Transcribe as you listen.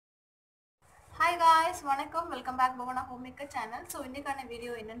Hi guys, வணக்கம். Welcome back பவனா homemaker channel. So இன்னைக்கான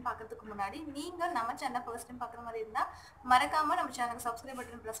video என்னன்னு பார்க்கறதுக்கு முன்னாடி நீங்கள் நம்ம சேனல் ஃபர்ஸ்ட் டைம் பார்க்குற மாதிரி இருந்தால் மறக்காம நம்ம சேனலுக்கு சப்ஸ்கிரைப்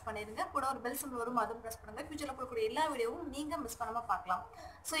பட்டன் ப்ரெஸ் பண்ணிடுங்க. கூட ஒரு பெல் சிம்பிள் வரும், அதுவும் ப்ரெஸ் பண்ணுங்க. ஃபியூச்சரில் போடக்கூடிய எல்லா வீடியோவும் நீங்கள் மிஸ் பண்ணாமல் பார்க்கலாம்.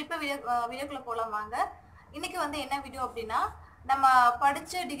 ஸோ இப்போ வீடியோக்குள்ளே போகலாம் வாங்க. இன்னைக்கு வந்து என்ன வீடியோ அப்படின்னா, நம்ம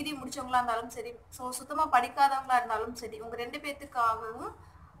படித்த டிகிரி முடிச்சவங்களா இருந்தாலும் சரி, ஸோ சுத்தமாக படிக்காதவங்களா இருந்தாலும் சரி, உங்கள் ரெண்டு பேர்த்துக்காகவும்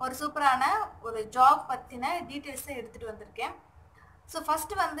ஒரு சூப்பரான ஒரு ஜாப் பற்றின டீட்டெயில்ஸை எடுத்துகிட்டு வந்திருக்கேன். ஸோ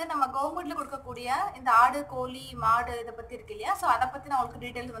ஃபர்ஸ்ட் வந்து நம்ம கவர்மெண்ட்ல கொடுக்கக்கூடிய இந்த ஆடு கோழி மாடு இதை பற்றி இருக்கு இல்லையா, ஸோ அதை பற்றி நான் உங்களுக்கு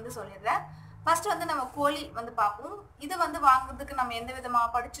டீட்டெயில்ஸ் வந்து சொல்லிடுறேன். ஃபர்ஸ்ட் வந்து நம்ம கோழி வந்து பார்ப்போம். இது வந்து வாங்குறதுக்கு நம்ம எந்த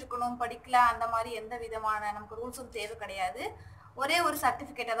விதமாக படிச்சிருக்கணும் படிக்கல அந்த மாதிரி எந்த விதமான நமக்கு ரூல்ஸும் தேவை கிடையாது. ஒரே ஒரு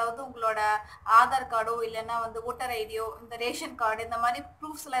சர்டிஃபிகேட், அதாவது உங்களோட ஆதார் கார்டோ இல்லைன்னா வந்து ஓட்டர் ஐடியோ இந்த ரேஷன் கார்டு இந்த மாதிரி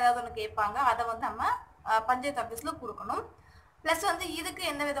ப்ரூஃப்ஸ்ல ஏதாவது ஒன்று கேட்பாங்க, அதை வந்து நம்ம பஞ்சாயத்து ஆஃபீஸில் கொடுக்கணும். ப்ளஸ் வந்து இதுக்கு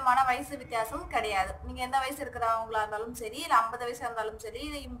எந்த விதமான வயசு வித்தியாசமும் கிடையாது. நீங்கள் எந்த வயசு இருக்கிறவங்களா இருந்தாலும் சரி, இல்லை 50 வயசு இருந்தாலும் சரி,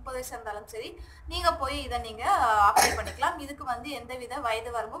 இல்லை 30 வயசு இருந்தாலும் சரி, நீங்கள் போய் இதை நீங்கள் அப்ளை பண்ணிக்கலாம். இதுக்கு வந்து எந்த வித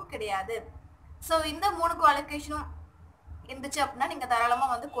வயது வரம்பும் கிடையாது. ஸோ இந்த 3 குவாலிஃபிகேஷனும் இருந்துச்சு அப்படின்னா நீங்கள்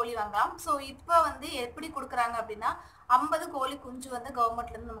தாராளமாக வந்து கோழி வாங்கலாம். ஸோ இப்போ வந்து எப்படி கொடுக்குறாங்க அப்படின்னா, 50 கோழி குஞ்சு வந்து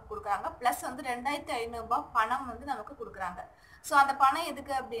கவர்மெண்ட்லேருந்து நமக்கு கொடுக்குறாங்க. ப்ளஸ் வந்து 2500 ரூபாய் பணம் வந்து நமக்கு கொடுக்குறாங்க. ஸோ அந்த பணம்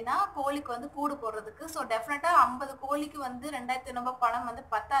எதுக்கு அப்படின்னா, கோழிக்கு வந்து கூடு போடுறதுக்கு. ஸோ டெஃபினட்டாக 50 கோழிக்கு வந்து 2500 ரூபாய் பணம் வந்து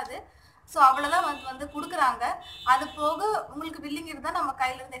பத்தாது. ஸோ அவ்வளோதான் வந்து கொடுக்குறாங்க. அது போக உங்களுக்கு பில்லிங் இருந்தால் நம்ம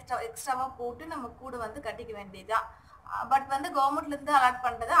கையிலேருந்து எக்ஸ்ட்ராவாக போட்டு நம்ம கூடு வந்து கட்டிக்க வேண்டியதுதான். பட் வந்து கவர்மெண்ட்லேருந்து அலாட்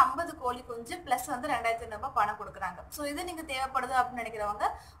பண்ணுறது 50 கோழி குஞ்சு ப்ளஸ் வந்து 2500 ரூபாய் பணம் கொடுக்குறாங்க. ஸோ இது நீங்கள் தேவைப்படுது அப்படின்னு நினைக்கிறவங்க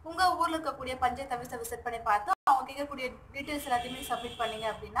உங்கள் ஊரில் இருக்கக்கூடிய பஞ்சாயத்து ஆஃபீஸை விசிட் பண்ணி பார்த்து அவங்க கேட்கக்கூடிய டீட்டெயில்ஸ் எல்லாத்தையுமே சப்மிட் பண்ணீங்க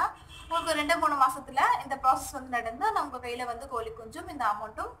அப்படின்னா உங்களுக்கு 2-3 மாசத்துல இந்த ப்ராசஸ் வந்து நடந்து உங்கள் கையில் வந்து கோழி குஞ்சும் இந்த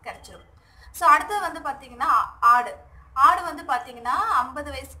அமௌண்ட்டும் கிடைச்சிடும். ஸோ அடுத்தது வந்து பார்த்தீங்கன்னா ஆடு. ஆடு வந்து பார்த்தீங்கன்னா 50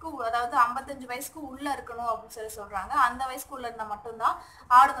 வயசுக்கு, அதாவது 55 வயசுக்கு உள்ளே இருக்கணும் அப்படின்னு சொல்கிறாங்க. அந்த வயசுக்குள்ள இருந்தால் மட்டும்தான்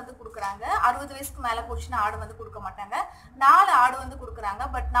ஆடு வந்து கொடுக்குறாங்க. 60 வயசுக்கு மேலே போச்சுன்னா ஆடு வந்து கொடுக்க மாட்டாங்க. 4 ஆடு வந்து கொடுக்குறாங்க.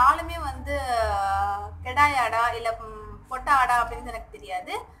 பட் 4மே வந்து கெடாய் ஆடா இல்லை பொட்ட ஆடா அப்படின்னு எனக்கு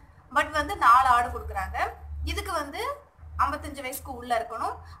தெரியாது. பட் வந்து 4 ஆடு கொடுக்குறாங்க. இதுக்கு வந்து 55 வயசுக்கு உள்ளே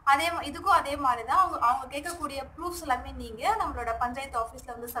இருக்கணும். இதுக்கும் அதே மாதிரி தான் அவங்க கேட்கக்கூடிய ப்ரூஃப்ஸ் எல்லாமே நீங்கள் நம்மளோட பஞ்சாயத்து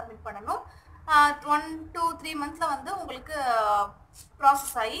ஆஃபீஸில் வந்து சப்மிட் பண்ணணும். 1 to 3 மந்த்ஸில் வந்து உங்களுக்கு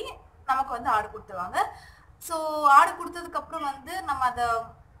ப்ராசஸ் ஆகி நமக்கு வந்து ஆடு கொடுத்துருவாங்க. ஸோ ஆடு கொடுத்ததுக்கப்புறம் வந்து நம்ம அதை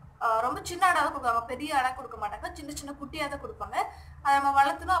ரொம்ப சின்ன ஆடாக தான் கொடுப்பாங்க, பெரிய ஆடாக கொடுக்க மாட்டாங்க, சின்ன சின்ன குட்டியாக தான் கொடுப்பாங்க. அதை நம்ம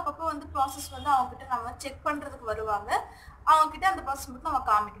வளர்த்தணும். அப்பப்போ வந்து ப்ராசஸ் வந்து அவங்ககிட்ட நம்ம செக் பண்ணுறதுக்கு வருவாங்க. அவங்ககிட்ட அந்த ப்ராசஸ் மட்டும் நம்ம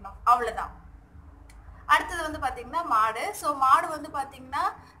காமிக்கணும், அவ்வளோதான். அடுத்தது வந்து பார்த்தீங்கன்னா மாடு. ஸோ மாடு வந்து பார்த்தீங்கன்னா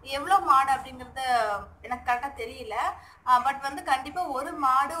எவ்வளோ மாடு அப்படிங்கிறது எனக்கு கரெக்டாக தெரியல. பட் வந்து கண்டிப்பாக ஒரு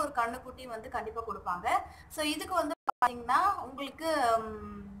மாடு ஒரு கண்ணுக்குட்டி வந்து கண்டிப்பாக கொடுப்பாங்க. ஸோ இதுக்கு வந்து பார்த்தீங்கன்னா உங்களுக்கு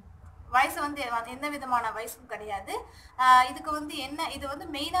வயசு வந்து எந்த விதமான வயசும் கிடையாது. இதுக்கு வந்து இது வந்து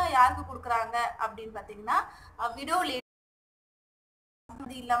மெயினாக யாருக்கு கொடுக்குறாங்க அப்படின்னு பார்த்தீங்கன்னா, விடோ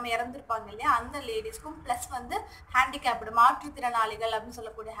இல்லாம இறந்துருப்பாங்க இல்லையா, அந்த லேடிஸ்க்கும் ப்ளஸ் வந்து ஹேண்டிகேப்டு மாற்றுத்திறனாளிகள் அப்படின்னு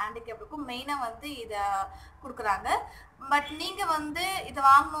சொல்லக்கூடிய ஹேண்டிகேப்டுக்கும் மெயினாக வந்து இதை கொடுக்குறாங்க. பட் நீங்கள் வந்து இதை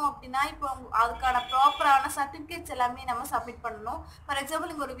வாங்கணும் அப்படின்னா இப்போ அதுக்கான ப்ராப்பரான சர்டிஃபிகேட்ஸ் எல்லாமே நம்ம சப்மிட் பண்ணணும். ஃபார்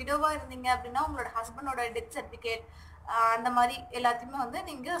எக்ஸாம்பிள் நீங்கள் ஒரு விடோவாக இருந்தீங்க அப்படின்னா உங்களோட ஹஸ்பண்டோட டெத் சர்டிஃபிகேட் அந்த மாதிரி எல்லாத்தையுமே வந்து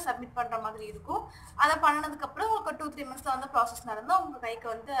நீங்கள் சப்மிட் பண்ணுற மாதிரி இருக்கும். அதை பண்ணதுக்கப்புறம் உங்களுக்கு 2-3 மந்த்ஸில் வந்து ப்ராசஸ் நடந்தால் உங்கள் கைக்கு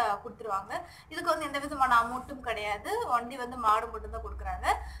வந்து கொடுத்துருவாங்க. இதுக்கு வந்து எந்த விதமான அமௌண்ட்டும் கிடையாது. ஒன்லி வந்து மாடு மட்டும்தான் கொடுக்குறாங்க.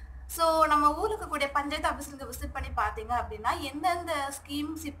 ஸோ நம்ம ஊருக்கு இருக்கக்கூடிய பஞ்சாயத்து ஆஃபீஸில் விசிட் பண்ணி பார்த்தீங்க அப்படின்னா எந்தெந்த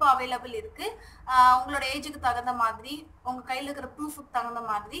ஸ்கீம்ஸ் இப்போ அவைலபிள் இருக்குது, உங்களோட ஏஜுக்கு தகுந்த மாதிரி உங்கள் கையில் இருக்கிற ப்ரூஃபுக்கு தகுந்த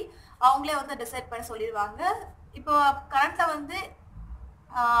மாதிரி அவங்களே வந்து டிசைட் பண்ணி சொல்லிடுவாங்க. இப்போ கரண்ட்டில் வந்து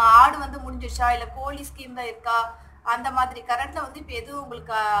ஆடு வந்து முடிஞ்சிருச்சா இல்லை கோழி ஸ்கீம் தான் இருக்கா, அந்த மாதிரி கரண்ட்ல வந்து இப்போ எது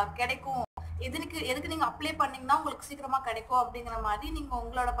உங்களுக்கு கிடைக்கும், எதுக்கு நீங்கள் அப்ளை பண்ணீங்கன்னா உங்களுக்கு சீக்கிரமாக கிடைக்கும் அப்படிங்கிற மாதிரி நீங்கள்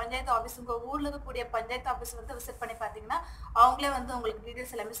உங்களோட பஞ்சாயத்து ஆஃபீஸ் உங்கள் ஊரில் இருக்கக்கூடிய பஞ்சாயத்து ஆஃபீஸ் வந்து விசிட் பண்ணி பார்த்தீங்கன்னா அவங்களே வந்து உங்களுக்கு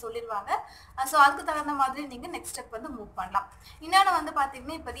டீட்டெயில்ஸ் எல்லாமே சொல்லிடுவாங்க. ஸோ அதுக்கு தகுந்த மாதிரி நீங்கள் நெக்ஸ்ட் ஸ்டெப் வந்து மூவ் பண்ணலாம். இன்னொன்று வந்து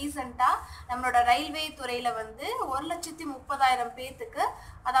பார்த்தீங்கன்னா இப்போ ரீசெண்டாக நம்மளோட ரயில்வே துறையில் வந்து 1,30,000 பேர்த்துக்கு,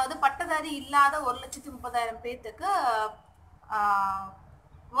 அதாவது பட்டதாரி இல்லாத 1,30,000 பேர்த்துக்கு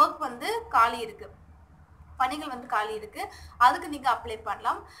ஒர்க் வந்து காலி இருக்குது, பணிகள் வந்து காலி இருக்குது. அதுக்கு நீங்கள் அப்ளை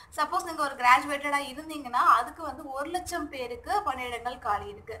பண்ணலாம். சப்போஸ் நீங்கள் ஒரு கிராஜுவேட்டடாக இருந்தீங்கன்னா அதுக்கு வந்து 1,00,000 பேருக்கு பணியிடங்கள் காலி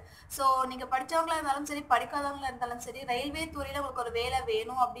இருக்குது. ஸோ நீங்கள் படித்தவங்களா இருந்தாலும் சரி படிக்காதவங்களா இருந்தாலும் சரி ரயில்வே துறையில் உங்களுக்கு ஒரு வேலை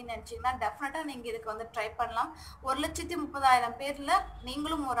வேணும் அப்படின்னு நினச்சிங்கன்னா டெஃபினட்டாக நீங்கள் இதுக்கு வந்து ட்ரை பண்ணலாம். 1,30,000 பேரில்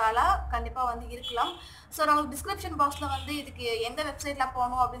நீங்களும் ஒரு ஆளாக கண்டிப்பாக வந்து இருக்கலாம். ஸோ நான் உங்களுக்கு டிஸ்கிரிப்ஷன் பாக்ஸில் வந்து இதுக்கு எந்த வெப்சைட்டில்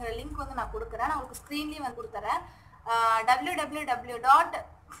போகணும் அப்படிங்கிற லிங்க் வந்து நான் கொடுக்குறேன். நான் உங்களுக்கு ஸ்க்ரீன்லேயும் வந்து கொடுத்துறேன்.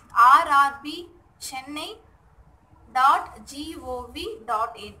 www.rrbchennai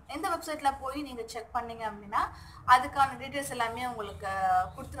 .gov.in இந்த வெப்சைட்ல போய் நீங்க செக் பண்ணீங்க அப்படின்னா அதுக்கான டீடைல்ஸ் எல்லாமே உங்களுக்கு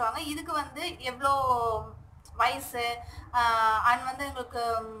கொடுத்துருவாங்க. இதுக்கு வந்து எவ்வளோ வயசு அண்ட் வந்து உங்களுக்கு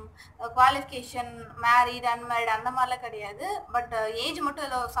குவாலிஃபிகேஷன் மேரிட் அன்மேரிட் அந்த மாதிரிலாம் கிடையாது. பட் ஏஜ் மட்டும்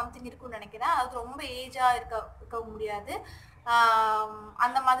ஏதோ சம்திங் இருக்குன்னு நினைக்கிறேன். அது ரொம்ப ஏஜாக இருக்க முடியாது.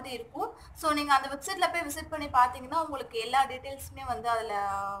 அந்த மாதிரி இருக்கும். ஸோ நீங்கள் அந்த வெப்சைட்டில் போய் விசிட் பண்ணி பார்த்தீங்கன்னா உங்களுக்கு எல்லா டீட்டெயில்ஸுமே வந்து அதில்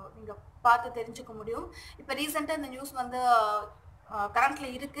நீங்கள் பார்த்து தெரிஞ்சுக்க முடியும். இப்போ ரீசெண்டாக இந்த நியூஸ் வந்து கரண்ட்ல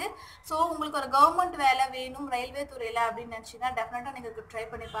இருக்கு. ஸோ உங்களுக்கு ஒரு கவர்மெண்ட் வேலை வேணும் ரயில்வே துறையில் அப்படின்னு நினச்சிங்கன்னா டெஃபினட்டாக நீங்கள் ட்ரை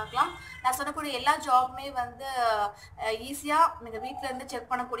பண்ணி பார்க்கலாம். நான் சொல்லக்கூடிய எல்லா ஜாப்புமே வந்து ஈஸியாக நீங்கள் வீட்டில் இருந்து செக்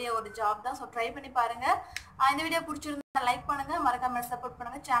பண்ணக்கூடிய ஒரு ஜாப் தான். ஸோ ட்ரை பண்ணி பாருங்கள். இந்த வீடியோ பிடிச்சிருந்தா லைக் பண்ணுங்கள், மறக்காமல் சப்போர்ட்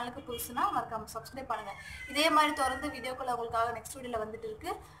பண்ணுங்கள். சேனலுக்கு புதுசுனா மறக்காமல் சப்ஸ்கிரைப் பண்ணுங்கள். இதே மாதிரி தொடர்ந்து வீடியோக்குள்ள உங்களுக்காக நெக்ஸ்ட் வீடியோவில் வந்துட்டு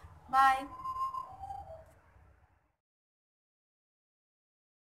இருக்கு. பாய்.